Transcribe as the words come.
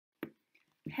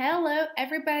Hello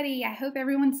everybody, I hope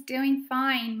everyone's doing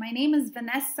fine. My name is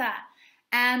Vanessa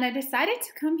and I decided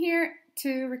to come here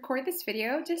to record this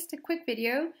video, just a quick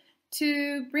video,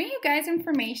 to bring you guys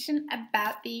information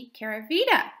about the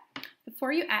Keravita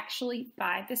before you actually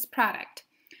buy this product.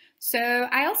 So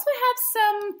I also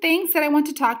have some things that I want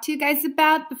to talk to you guys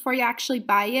about before you actually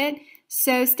buy it.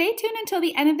 So stay tuned until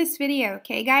the end of this video,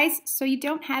 okay guys? So you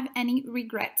don't have any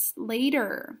regrets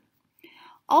later.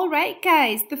 Alright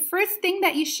guys, the first thing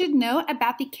that you should know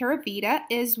about the Keravita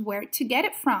is where to get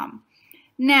it from.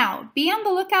 Now, be on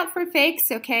the lookout for fakes,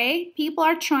 okay? People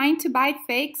are trying to buy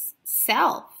fakes,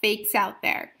 sell fakes out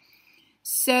there.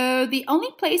 So the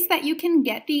only place that you can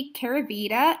get the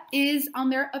Keravita is on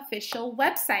their official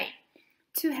website.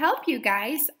 To help you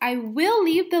guys, I will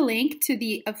leave the link to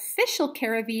the official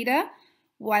Keravita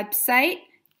website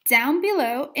down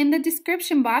below in the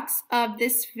description box of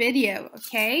this video,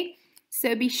 okay?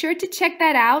 So be sure to check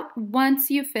that out once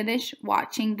you finish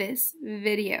watching this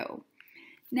video.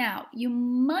 Now, you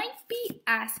might be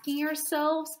asking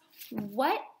yourselves,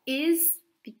 what is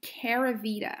the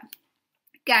Keravita?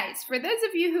 Guys, for those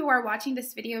of you who are watching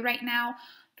this video right now,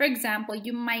 for example,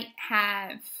 you might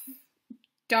have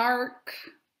dark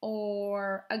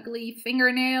or ugly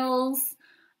fingernails,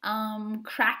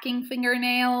 cracking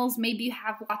fingernails, maybe you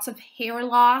have lots of hair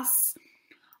loss.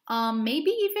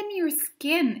 Maybe even your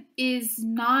skin is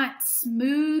not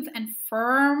smooth and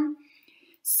firm.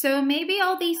 So maybe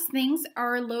all these things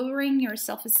are lowering your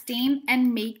self-esteem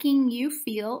and making you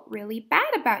feel really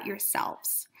bad about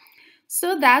yourselves.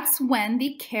 So that's when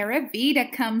the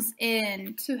Keravita comes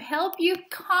in to help you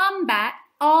combat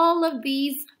all of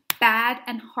these bad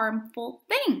and harmful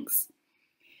things.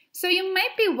 So you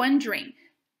might be wondering,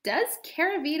 does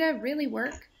Keravita really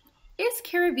work? Is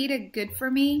Keravita good for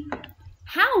me?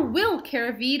 How will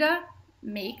Keravita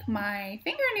make my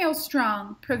fingernails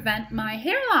strong, prevent my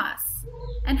hair loss?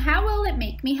 And how will it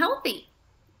make me healthy?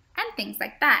 And things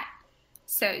like that.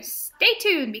 So stay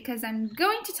tuned because I'm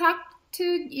going to talk to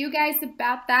you guys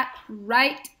about that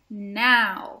right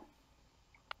now.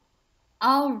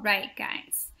 Alright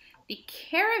guys, the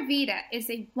Keravita is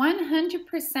a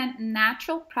 100%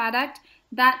 natural product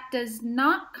that does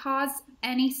not cause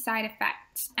any side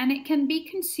effects, and it can be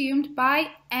consumed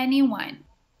by anyone.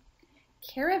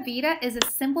 Keravita is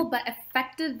a simple but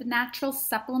effective natural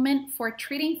supplement for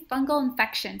treating fungal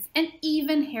infections and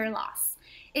even hair loss.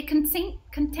 It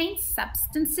contains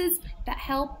substances that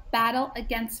help battle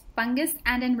against fungus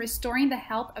and in restoring the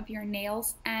health of your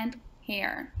nails and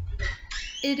hair.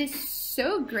 It is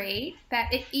so great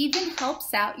that it even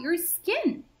helps out your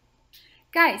skin.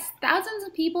 Guys, thousands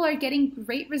of people are getting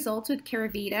great results with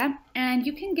Keravita, and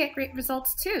you can get great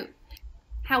results too.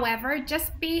 However,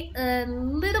 just be a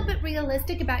little bit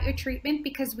realistic about your treatment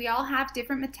because we all have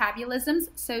different metabolisms,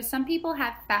 so some people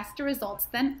have faster results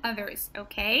than others,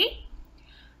 okay?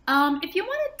 If you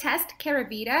want to test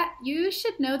Keravita, you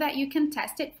should know that you can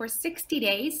test it for 60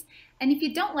 days, and if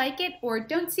you don't like it or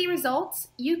don't see results,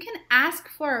 you can ask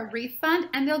for a refund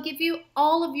and they'll give you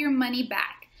all of your money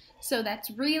back. So that's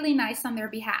really nice on their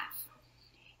behalf.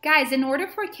 Guys, in order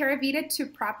for Keravita to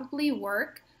properly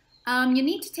work, you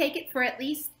need to take it for at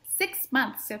least 6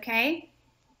 months, okay?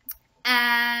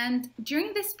 And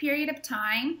during this period of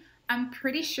time, I'm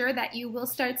pretty sure that you will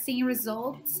start seeing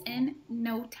results in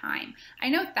no time. I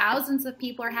know thousands of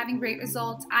people are having great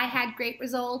results. I had great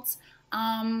results.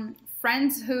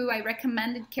 Friends who I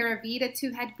recommended Keravita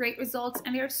to had great results,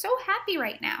 and they're so happy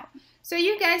right now. So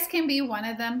you guys can be one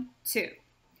of them too.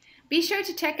 Be sure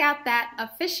to check out that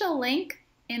official link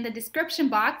in the description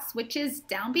box, which is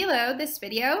down below this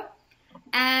video,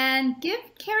 and give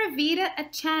Keravita a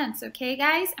chance, okay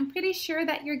guys? I'm pretty sure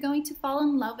that you're going to fall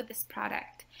in love with this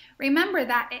product. Remember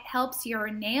that it helps your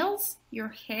nails, your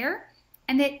hair,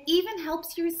 and it even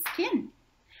helps your skin.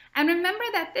 And remember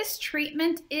that this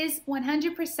treatment is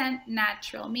 100%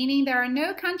 natural, meaning there are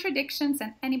no contradictions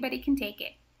and anybody can take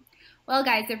it. Well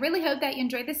guys, I really hope that you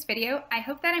enjoyed this video. I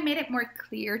hope that I made it more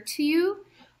clear to you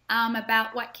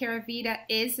about what Keravita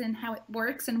is and how it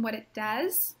works and what it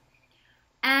does.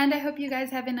 And I hope you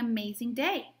guys have an amazing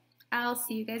day. I'll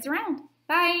see you guys around.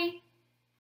 Bye!